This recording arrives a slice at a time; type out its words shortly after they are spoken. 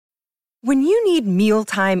When you need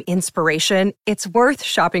mealtime inspiration, it's worth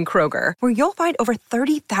shopping Kroger, where you'll find over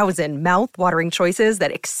 30,000 mouth-watering choices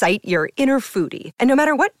that excite your inner foodie. And no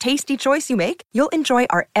matter what tasty choice you make, you'll enjoy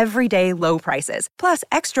our everyday low prices, plus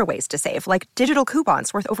extra ways to save, like digital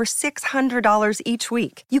coupons worth over $600 each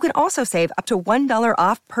week. You can also save up to $1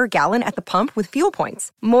 off per gallon at the pump with fuel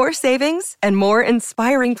points. More savings and more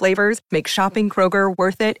inspiring flavors make shopping Kroger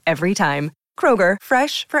worth it every time. Kroger,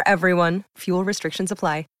 fresh for everyone. Fuel restrictions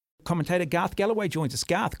apply. Commentator Garth Gallaway joins us.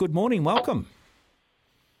 Garth, good morning. Welcome.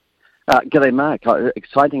 G'day, Mark.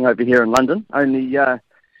 Exciting over here in London. Only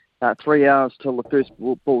 3 hours till the first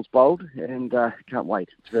ball's bowled, and can't wait.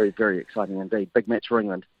 It's very, very exciting indeed. Big match for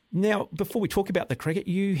England. Now, before we talk about the cricket,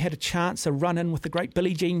 you had a chance to run in with the great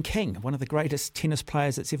Billie Jean King, one of the greatest tennis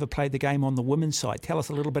players that's ever played the game on the women's side. Tell us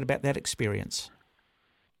a little bit about that experience.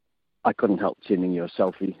 I couldn't help sending you a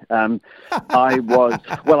selfie.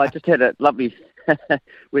 I just had a lovely...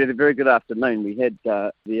 we had a very good afternoon. We had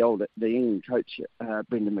the England coach,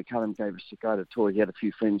 Brendan McCullum, gave us a guided tour. He had a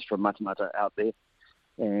few friends from Matamata out there,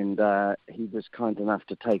 and he was kind enough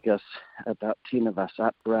to take us, about 10 of us,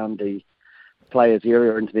 up around the players'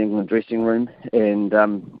 area into the England dressing room, and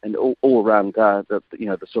all around the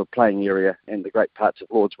sort of playing area and the great parts of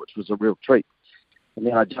Lord's, which was a real treat. And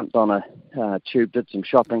then I jumped on a tube, did some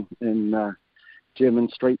shopping in German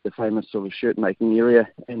Street, the famous sort of shirt-making area,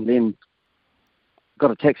 and then got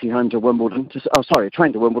a taxi home to Wimbledon. A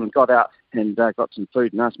train to Wimbledon, got out and got some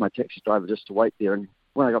food and asked my taxi driver just to wait there. And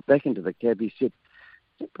when I got back into the cab, he said,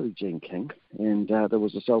 "Is that Billie Jean King?" And there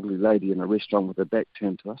was this elderly lady in a restaurant with her back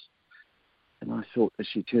turned to us. And I thought, as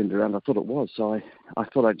she turned around, I thought it was. So I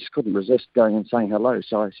thought I just couldn't resist going and saying hello.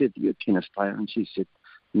 So I said, "Are you a tennis player?" And she said,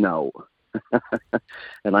 "No."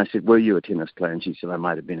 And I said, "Were you a tennis player?" And she said, "I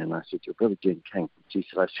might have been." And I said, "You're Billie Jean King." She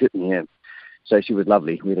said, "I certainly am." So she was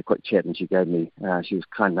lovely. We had a quick chat, and she was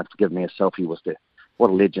kind enough to give me a selfie with her.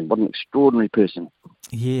 What a legend. What an extraordinary person.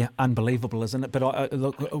 Yeah, unbelievable, isn't it? But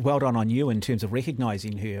look, well done on you in terms of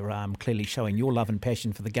recognising her, clearly showing your love and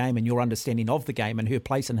passion for the game and your understanding of the game and her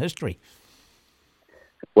place in history.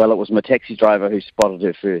 Well, it was my taxi driver who spotted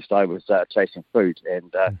her first. I was chasing food,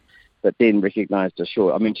 and but then recognised her.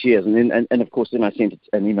 Sure, I mean, she is. And of course, then I sent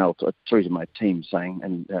an email through to my team saying,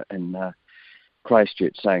 and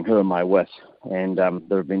Christchurch saying, "Who am I with?" And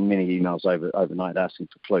there have been many emails overnight asking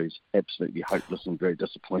for clues. Absolutely hopeless and very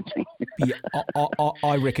disappointing. Yeah,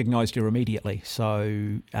 I recognised her immediately.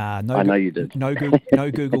 So I know you did. No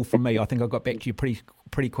Google from me. I think I got back to you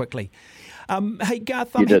pretty quickly. Hey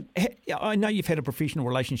Garth, I know you've had a professional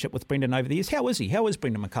relationship with Brendan over the years. How is he? How is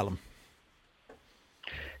Brendan McCullum?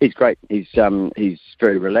 He's great. He's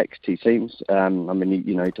very relaxed. He seems.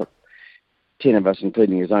 He took 10 of us,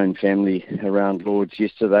 including his own family, around Lord's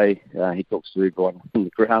yesterday. He talks to everyone on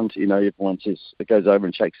the ground. Everyone goes over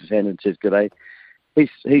and shakes his hand and says good day.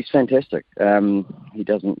 He's fantastic. He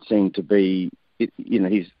doesn't seem to be,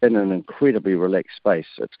 he's in an incredibly relaxed space.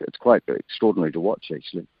 It's quite extraordinary to watch,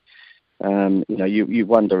 actually. You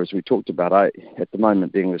wonder, as we talked about, at the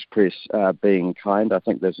moment, the English press being kind. I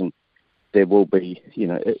think there will be,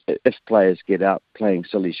 if players get out playing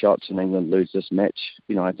silly shots and England lose this match,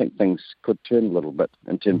 I think things could turn a little bit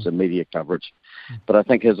in terms of media coverage. But I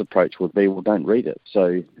think his approach would be, well, don't read it.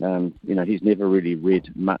 So, he's never really read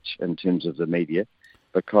much in terms of the media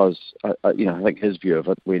because, I think his view of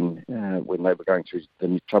it when they were going through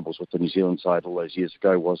the troubles with the New Zealand side all those years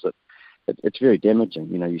ago was that it's very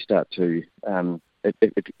damaging. You start to,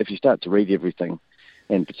 if you start to read everything,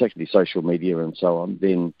 and particularly social media and so on,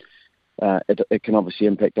 then it can obviously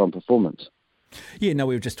impact on performance. Yeah, no,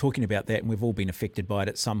 we were just talking about that, and we've all been affected by it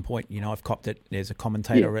at some point. I've copped it as a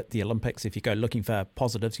commentator at the Olympics. If you go looking for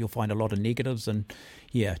positives, you'll find a lot of negatives, and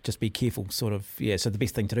just be careful, So the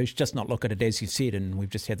best thing to do is just not look at it as you said, and we've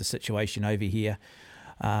just had the situation over here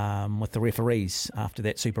with the referees after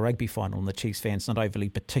that Super Rugby final, and the Chiefs fans not overly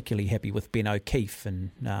particularly happy with Ben O'Keefe,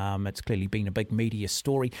 and it's clearly been a big media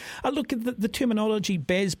story. Look at the terminology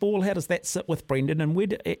Bazball. How does that sit with Brendan,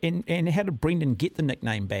 and how did Brendan get the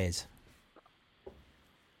nickname Baz?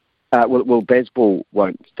 Well, Bazball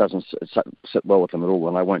doesn't sit well with him at all,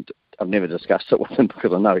 and I've never discussed it with him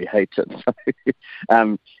because I know he hates it.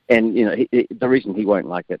 So, the reason he won't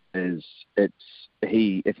like it is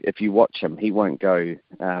if you watch him, he won't go.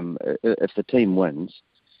 If the team wins,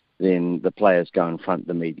 then the players go in front of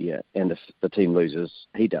the media, and if the team loses,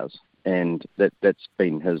 he does, and that's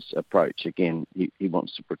been his approach. Again, he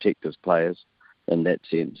wants to protect his players in that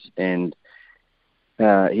sense, and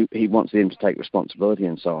he wants them to take responsibility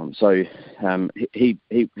and so on. So he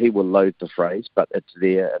will load the phrase, but it's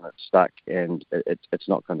there and it's stuck, and it's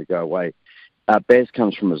not going to go away. Baz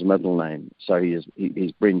comes from his middle name, so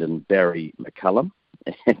he's Brendan Barry McCullum,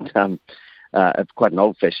 and it's quite an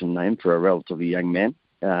old-fashioned name for a relatively young man,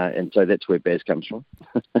 and so that's where Baz comes from.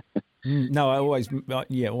 No, I always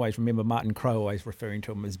remember Martin Crowe always referring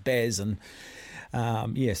to him as Baz, and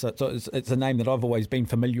so it's a name that I've always been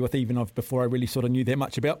familiar with, even before I really sort of knew that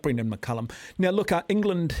much about Brendan McCullum. Now, look,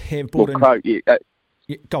 England have brought in... Crowe,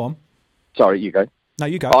 go on. Sorry, you go. No,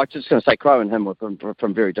 you go. I was just going to say Crowe and him were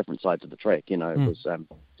from very different sides of the track. It was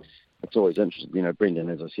it's always interesting. Brendan,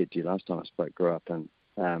 as I said to you last time I spoke, grew up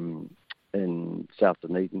in South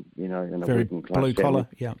Dunedin. In a very working class blue family.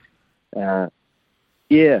 Collar,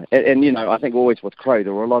 yeah, and I think always with Crowe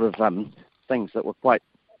there were a lot of things that were quite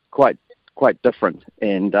different,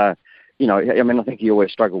 and I think he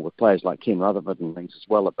always struggled with players like Ken Rutherford and things as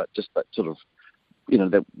well, but just that sort of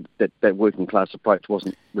that working class approach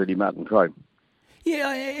wasn't really Martin Crowe.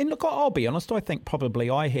 Yeah, and look, I'll be honest, I think probably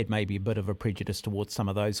I had maybe a bit of a prejudice towards some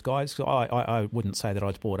of those guys. I wouldn't say that I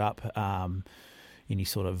was brought up any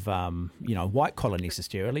sort of, white collar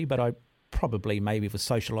necessarily, but I probably maybe was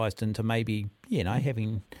socialised into maybe,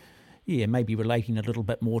 having, maybe relating a little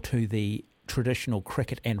bit more to the traditional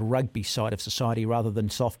cricket and rugby side of society rather than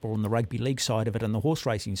softball and the rugby league side of it and the horse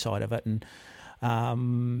racing side of it. And,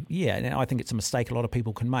 and I think it's a mistake a lot of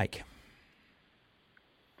people can make.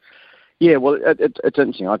 Yeah, well, it's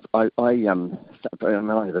interesting. I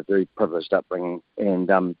had a very privileged upbringing, and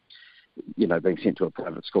being sent to a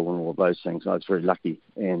private school and all of those things, I was very lucky.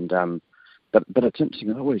 And but it's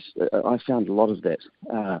interesting. I found a lot of that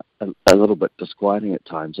a little bit disquieting at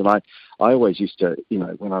times. And I always used to,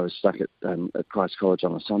 when I was stuck at Christ College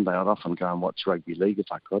on a Sunday, I'd often go and watch rugby league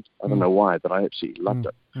if I could. I don't know why, but I absolutely loved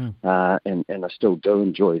it, and I still do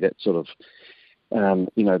enjoy that sort of,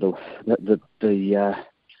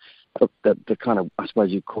 the kind of, I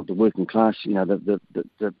suppose you call it the working class,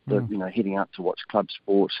 the heading out to watch club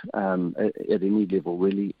sport at any level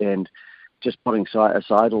really, and just putting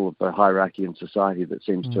aside all of the hierarchy in society that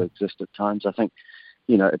seems to exist at times. I think,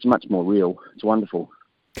 it's much more real. It's wonderful.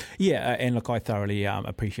 Yeah, and look, I thoroughly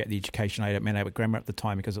appreciate the education I had at Manawa Grammar at the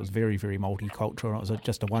time because it was very, very multicultural and it was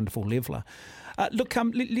just a wonderful leveller.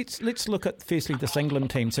 Let's look at firstly this England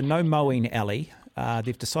team. So no Moeen Ali.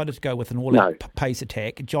 They've decided to go with an all-out pace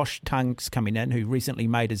attack. Josh Tongue's coming in, who recently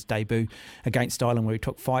made his debut against Ireland where he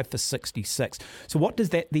took 5 for 66. So what does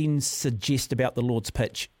that then suggest about the Lord's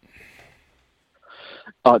pitch?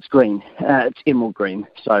 Oh, it's green. It's emerald green.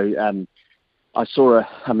 So I saw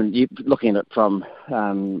looking at it from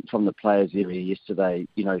the players area yesterday,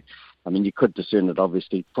 you could discern it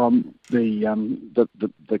obviously from the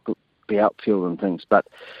outfield and things, but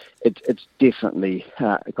it's definitely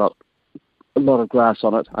got a lot of grass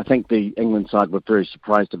on it. I think the England side were very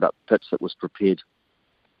surprised about the pitch that was prepared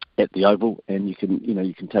at the Oval, and you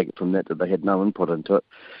can take it from that they had no input into it.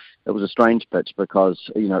 It was a strange pitch because,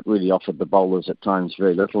 it really offered the bowlers at times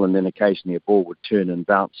very little, and then occasionally a ball would turn and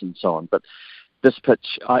bounce and so on. But this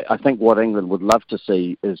pitch, I think what England would love to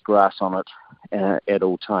see is grass on it at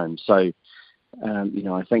all times. So,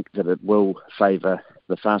 I think that it will favour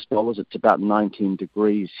the fast bowlers. It's about 19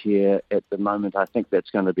 degrees here at the moment. I think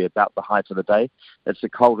that's going to be about the height of the day. It's the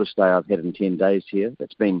coldest day I've had in 10 days here.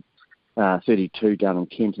 It's been 32 down in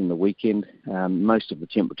Kent in the weekend. Most of the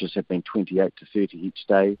temperatures have been 28 to 30 each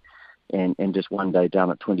day, and just one day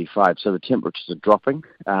down at 25. So the temperatures are dropping.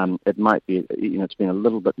 It might be, it's been a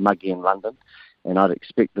little bit muggy in London, and I'd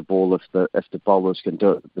expect the ball, if the bowlers can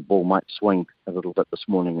do it, the ball might swing a little bit this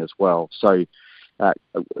morning as well. So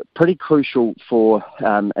pretty crucial for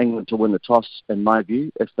England to win the toss, in my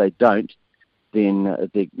view. If they don't, then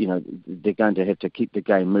they're going to have to keep the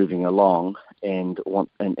game moving along and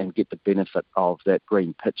get the benefit of that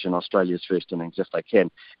green pitch in Australia's first innings if they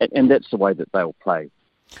can, and that's the way that they'll play.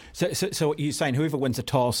 So what you're saying, whoever wins the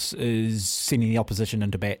toss is sending the opposition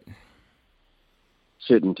into bat?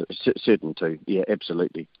 Certain to, yeah,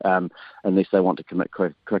 absolutely. Unless they want to commit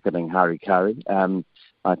cricketing hari-kari.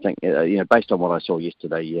 I think, based on what I saw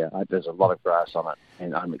yesterday, there's a lot of grass on it,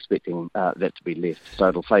 and I'm expecting that to be left. So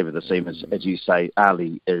it'll favour the seamers. As you say,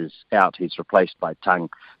 Ali is out. He's replaced by Tongue.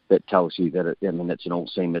 That tells you that it's an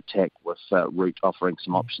all-seam attack with Root offering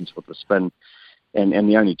some options with the spin. And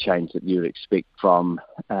the only change that you would expect from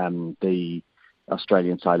the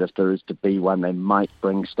Australian side, if there is to be one, they might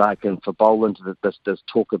bring Stark in for Boland. There's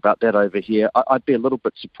talk about that over here. I'd be a little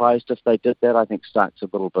bit surprised if they did that. I think Stark's a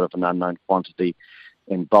little bit of an unknown quantity,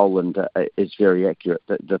 and Boland is very accurate.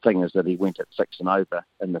 The thing is that he went at 6 and over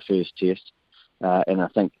in the first test, And I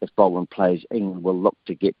think if Boland plays, England will look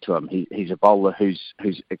to get to him. He's a bowler who's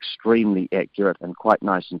extremely accurate and quite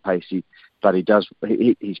nice and pacey, but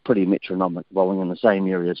he's pretty metronomic, bowling in the same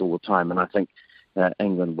areas all the time. And I think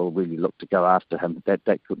England will really look to go after him.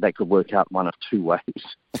 That could work out one of two ways.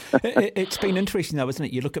 It's been interesting though, isn't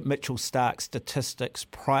it? You look at Mitchell Starc's statistics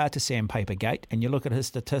prior to Sandpaper Gate, and you look at his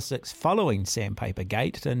statistics following Sandpaper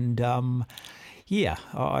Gate, and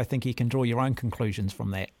I think you can draw your own conclusions from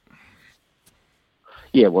that.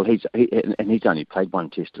 Yeah, well, he's only played one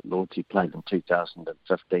test at Lord's. He played in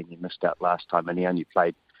 2015. He missed out last time, and he only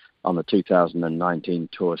played on the 2019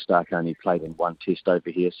 tour. Stark only played in one test over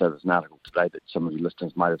here. So there's an article today that some of your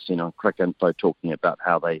listeners might have seen on Cricket Info talking about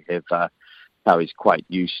how they have how he's quite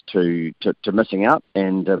used to missing out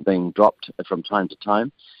and being dropped from time to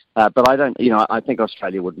time. But I think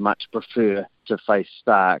Australia would much prefer to face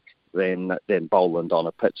Stark than Boland on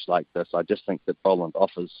a pitch like this. I just think that Boland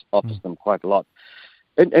offers them quite a lot.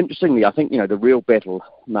 And interestingly, I think, the real battle,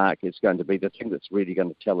 Mark, is going to be the thing that's really going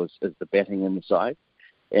to tell us is the batting in the side.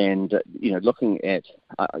 And, looking at,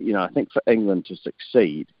 I think for England to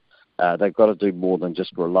succeed, they've got to do more than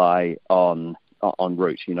just rely on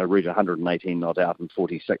Root. Root 118 not out and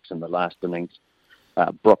 46 in the last innings.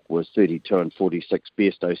 Brook was 32 and 46,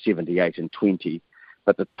 Bairstow 78 and 20.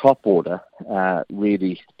 But the top order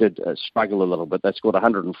really did struggle a little bit. They scored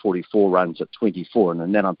 144 runs at 24,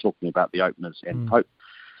 and then I'm talking about the openers and Pope.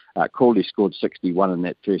 Crawley scored 61 in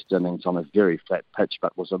that first innings on a very flat pitch,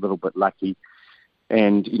 but was a little bit lucky.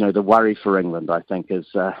 And, the worry for England, I think, is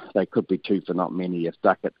they could be two for not many if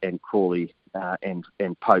Duckett and Crawley and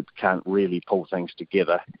Pope can't really pull things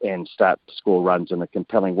together and start to score runs in a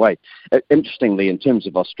compelling way. Interestingly, in terms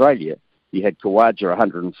of Australia, you had Khawaja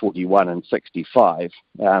 141 and 65.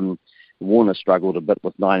 Warner struggled a bit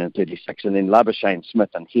with 9 and 36. And then Labuschagne,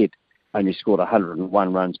 Smith and Head only scored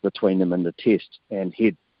 101 runs between them in the test. And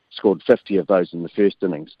Head scored 50 of those in the first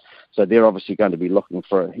innings. So they're obviously going to be looking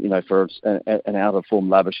for an out-of-form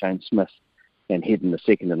Labuschagne, Smith and Head in the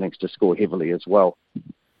second innings to score heavily as well.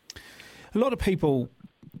 A lot of people,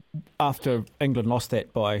 after England lost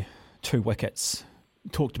that by 2 wickets,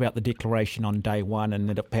 talked about the declaration on day one and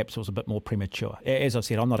that it perhaps was a bit more premature. As I've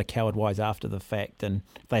said, I'm not a coward wise after the fact, and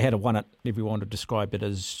if they had won it, everyone would have described it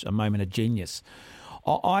as a moment of genius.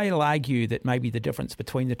 I'll argue that maybe the difference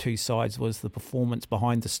between the two sides was the performance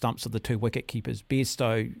behind the stumps of the 2 wicket keepers.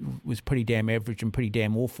 Bairstow was pretty damn average and pretty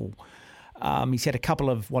damn awful. He's had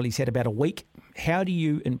he's had about a week. How do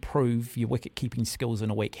you improve your wicket keeping skills in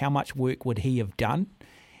a week? How much work would he have done,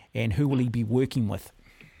 and who will he be working with?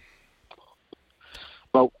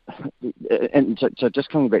 Well, and so just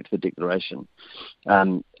coming back to the declaration,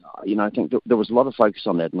 I think there was a lot of focus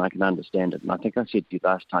on that, and I can understand it. And I think I said to you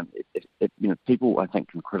last time, people I think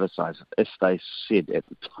can criticise it if they said at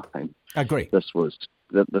the time, I agree,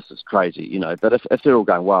 this is crazy, But if they're all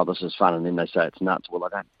going, wow, this is fun, and then they say it's nuts, well, I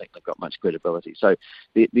don't think they've got much credibility. So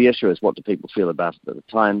the issue is, what do people feel about it at the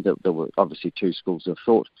time? There were obviously 2 schools of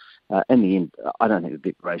thought. In the end, I don't think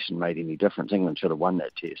the declaration made any difference. England should have won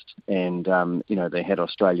that test. And, they had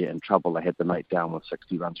Australia in trouble. They had the mate down with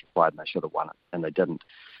 60 runs required, and they should have won it, and they didn't.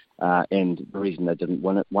 And the reason they didn't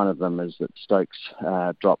win it, one of them is that Stokes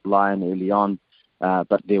dropped Lyon early on,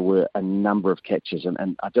 but there were a number of catches,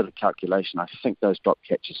 and I did a calculation. I think those drop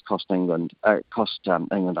catches cost England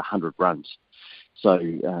 100 runs.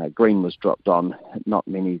 So Green was dropped on, not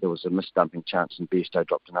many. There was a missed-dumping chance, and Bairstow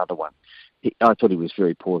dropped another one. I thought he was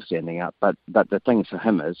very poor standing up, but the thing for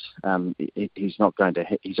him is he's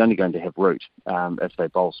only going to have Root if they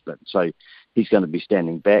bowl spin. So he's going to be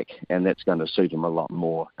standing back, and that's going to suit him a lot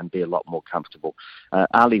more and be a lot more comfortable.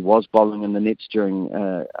 Ali was bowling in the nets during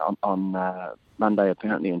on Monday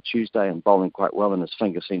apparently and Tuesday, and bowling quite well, and his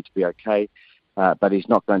fingers seemed to be okay. But he's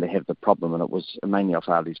not going to have the problem, and it was mainly off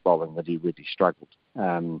Ali's bowling that he really struggled.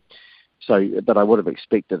 But I would have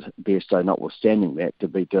expected Bairstow, notwithstanding that, to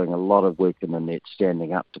be doing a lot of work in the net,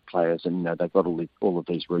 standing up to players, and they've got all of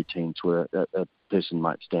these routines where a person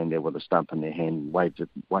might stand there with a stump in their hand, wave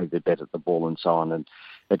their bat at the ball, and so on, and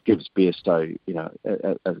it gives Bairstow,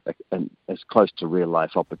 as close to real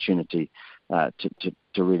life opportunity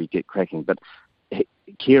to really get cracking. But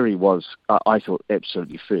Carey was, I thought,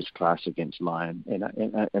 absolutely first class against Lyon,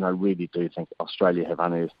 and I really do think Australia have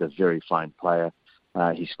unearthed a very fine player.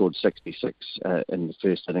 He scored 66 in the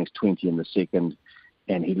first innings, 20 in the second,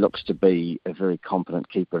 and he looks to be a very competent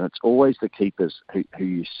keeper. And it's always the keepers who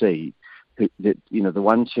you see The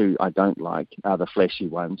ones who I don't like are the flashy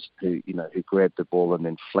ones who grab the ball and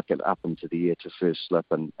then flick it up into the air to first slip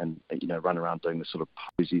and run around doing the sort of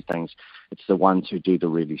posy things. It's the ones who do the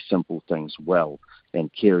really simple things well.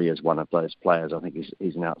 And Carey is one of those players. I think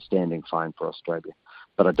he's an outstanding find for Australia.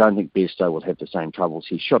 But I don't think Bairstow will have the same troubles.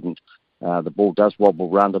 He shouldn't. The ball does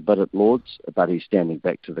wobble around a bit at Lords, but he's standing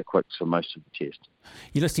back to the quicks for most of the test.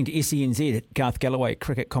 You're listening to SENZ. Garth Gallaway,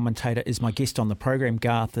 cricket commentator, is my guest on the program.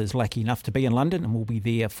 Garth is lucky enough to be in London and will be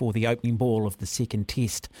there for the opening ball of the second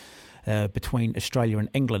test between Australia and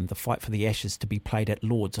England, the fight for the Ashes, to be played at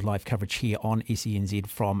Lords. Live coverage here on SENZ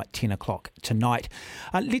from 10 o'clock tonight.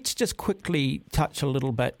 Let's just quickly touch a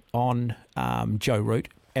little bit on Joe Root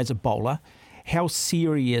as a bowler. How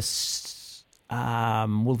serious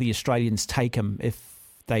will the Australians take him if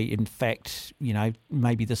they, in fact,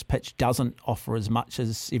 maybe this pitch doesn't offer as much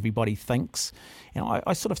as everybody thinks? And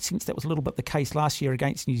I sort of sense that was a little bit the case last year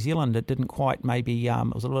against New Zealand. It didn't quite, maybe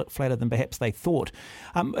it was a little bit flatter than perhaps they thought.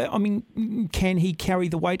 Can he carry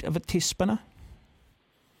the weight of a test spinner?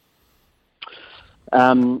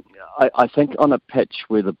 I think on a pitch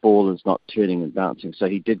where the ball is not turning and bouncing, so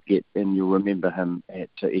he did get, and you'll remember him at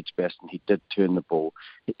Edgbaston, he did turn the ball.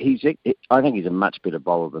 I think he's a much better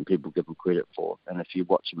bowler than people give him credit for. And if you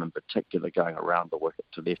watch him in particular going around the wicket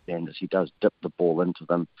to left-handers, he does dip the ball into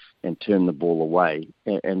them and turn the ball away.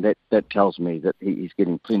 And that tells me that he's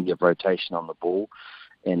getting plenty of rotation on the ball,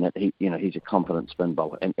 and that he's a confident spin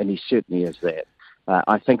bowler, and he certainly is that.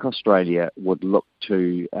 I think Australia would look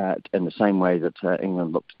to, in the same way that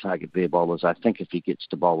England look to target their bowlers, I think if he gets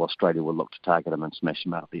to bowl, Australia will look to target him and smash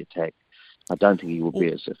him out of the attack. I don't think he will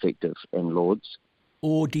be as effective in Lords.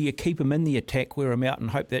 Or do you keep him in the attack, wear him out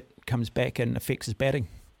and hope that comes back and affects his batting?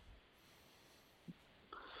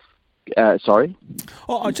 Sorry?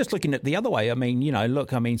 Oh, I was just looking at the other way. Suddenly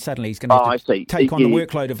he's going to have to take on the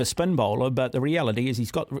workload of a spin bowler, but the reality is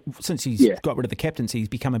since he's got rid of the captaincy, he's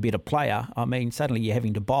become a better player. Suddenly you're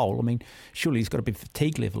having to bowl. Surely he's got a bit of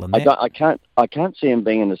fatigue level in that. I can't see him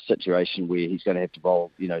being in a situation where he's going to have to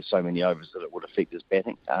bowl, so many overs that it would affect his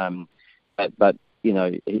batting. But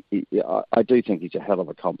I do think he's a hell of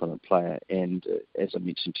a competent player, and as I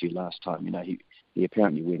mentioned to you last time, he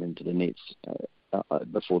apparently went into the nets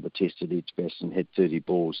before the test at Edgbaston, had 30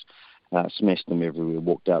 balls, smashed them everywhere,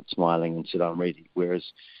 walked out smiling and said, I'm ready. Whereas,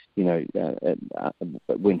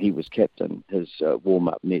 when he was captain, his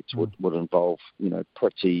warm-up nets would involve,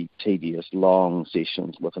 pretty tedious, long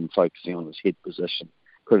sessions with him focusing on his head position,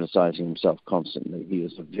 criticising himself constantly. He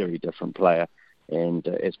was a very different player. And,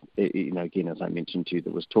 as I mentioned to you,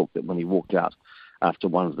 there was talk that when he walked out after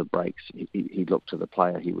one of the breaks, he looked to the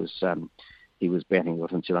player he was batting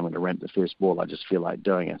with and said, I'm going to ramp the first ball. I just feel like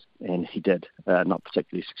doing it. And he did. Not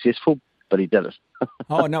particularly successful, but he did it.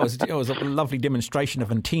 Oh, no, it was a lovely demonstration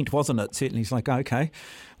of intent, wasn't it? Certainly, it's like, okay,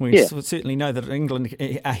 we certainly know that England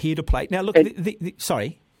are here to play. Now, look,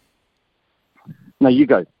 sorry. No, you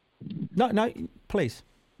go. No, please.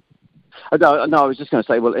 No, I was just going to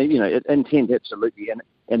say, well, intent, absolutely,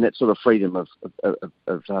 and that sort of freedom of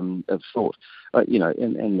thought,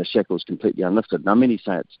 and the shackles completely unlifted. Now, many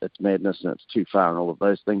say it's madness and it's too far and all of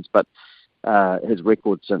those things, but his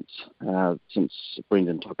record since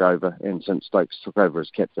Brendan took over and since Stokes took over as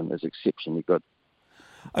captain is exceptionally good.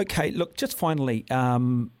 Okay, look, just finally,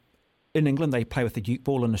 in England they play with the Duke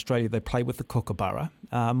ball, in Australia they play with the Kookaburra.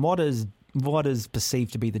 What is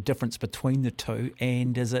perceived to be the difference between the two,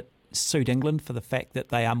 and does it suit England for the fact that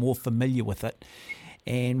they are more familiar with it?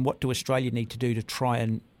 And what do Australia need to do to try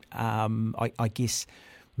and, I guess,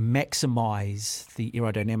 maximise the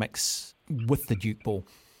aerodynamics with the Duke ball?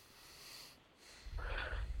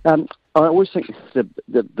 I always think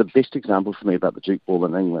the best example for me about the Duke ball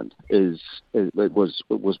in England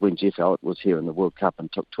was when Jeff Elliott was here in the World Cup and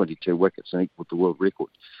took 22 wickets and equalled the world record.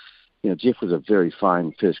 Jeff was a very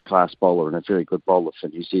fine first-class bowler and a very good bowler for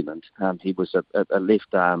New Zealand. He was a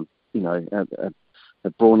left arm, a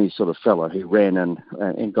brawny sort of fellow who ran in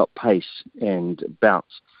and got pace and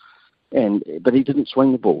bounce. But he didn't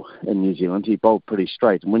swing the ball in New Zealand. He bowled pretty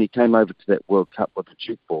straight. And when he came over to that World Cup with the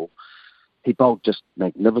Duke ball, he bowled just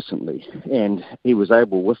magnificently. And he was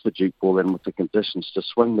able, with the Duke ball and with the conditions, to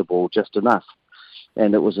swing the ball just enough.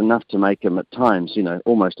 And it was enough to make him at times,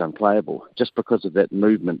 almost unplayable, just because of that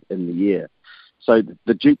movement in the air. So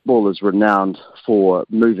the Duke ball is renowned for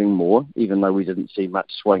moving more, even though we didn't see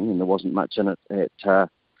much swing and there wasn't much in it at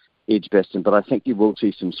Edgbaston. But I think you will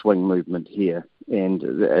see some swing movement here. And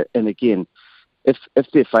again, if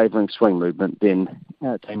they're favouring swing movement, then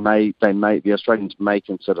the Australians may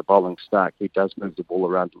consider bowling Stark, who does move the ball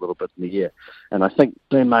around a little bit in the air. And I think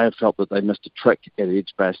they may have felt that they missed a trick at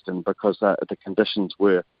Edgbaston because the conditions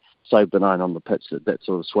were so benign on the pitch that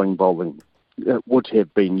sort of swing bowling would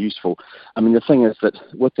have been useful. I mean, the thing is that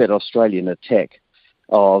with that Australian attack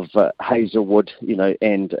of Hazelwood,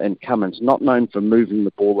 and Cummins, not known for moving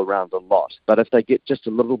the ball around a lot, but if they get just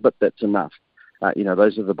a little bit, that's enough.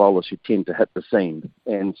 Those are the bowlers who tend to hit the seam,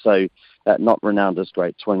 and so not renowned as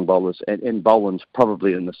great swing bowlers, and Boland's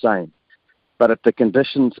probably in the same. But if the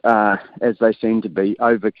conditions are, as they seem to be,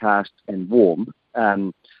 overcast and warm,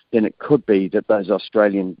 then it could be that those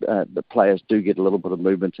Australian the players do get a little bit of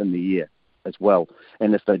movement in the air as well.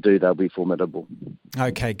 And if they do, they'll be formidable.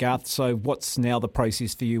 Okay, Garth, so what's now the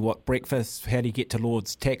process for you? What, breakfast? How do you get to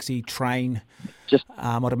Lord's? Taxi, train?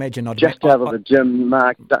 I'd imagine... Out of the gym,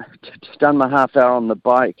 Mark, done my half hour on the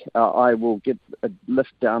bike. I will get a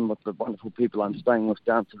lift down with the wonderful people I'm staying with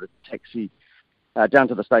down to the taxi, down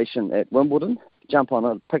to the station at Wimbledon, jump on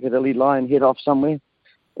a Piccadilly line, head off somewhere,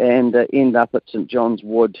 and end up at St John's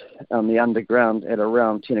Wood on the underground at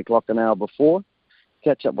around 10 o'clock an hour before.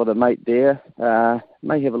 Catch up with a mate there,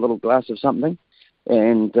 may have a little glass of something,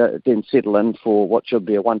 and then settle in for what should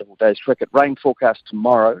be a wonderful day's cricket. Rain forecast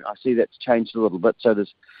tomorrow. I see that's changed a little bit, so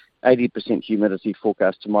there's 80% humidity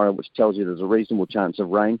forecast tomorrow, which tells you there's a reasonable chance of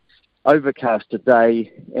rain. Overcast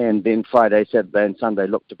today, and then Friday, Saturday and Sunday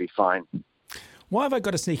look to be fine. Why have I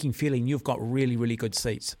got a sneaking feeling you've got really, really good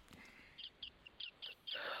seats?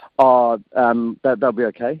 They'll be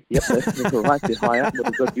okay. Yep, that's all right. They're high up with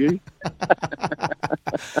a good view.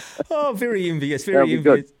 Oh, very envious, very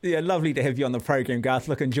envious. Good. Yeah, lovely to have you on the program, Garth.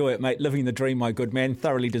 Look, enjoy it, mate. Living the dream, my good man.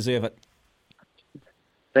 Thoroughly deserve it.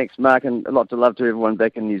 Thanks, Mark, and a lot to love to everyone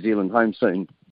back in New Zealand. Home soon.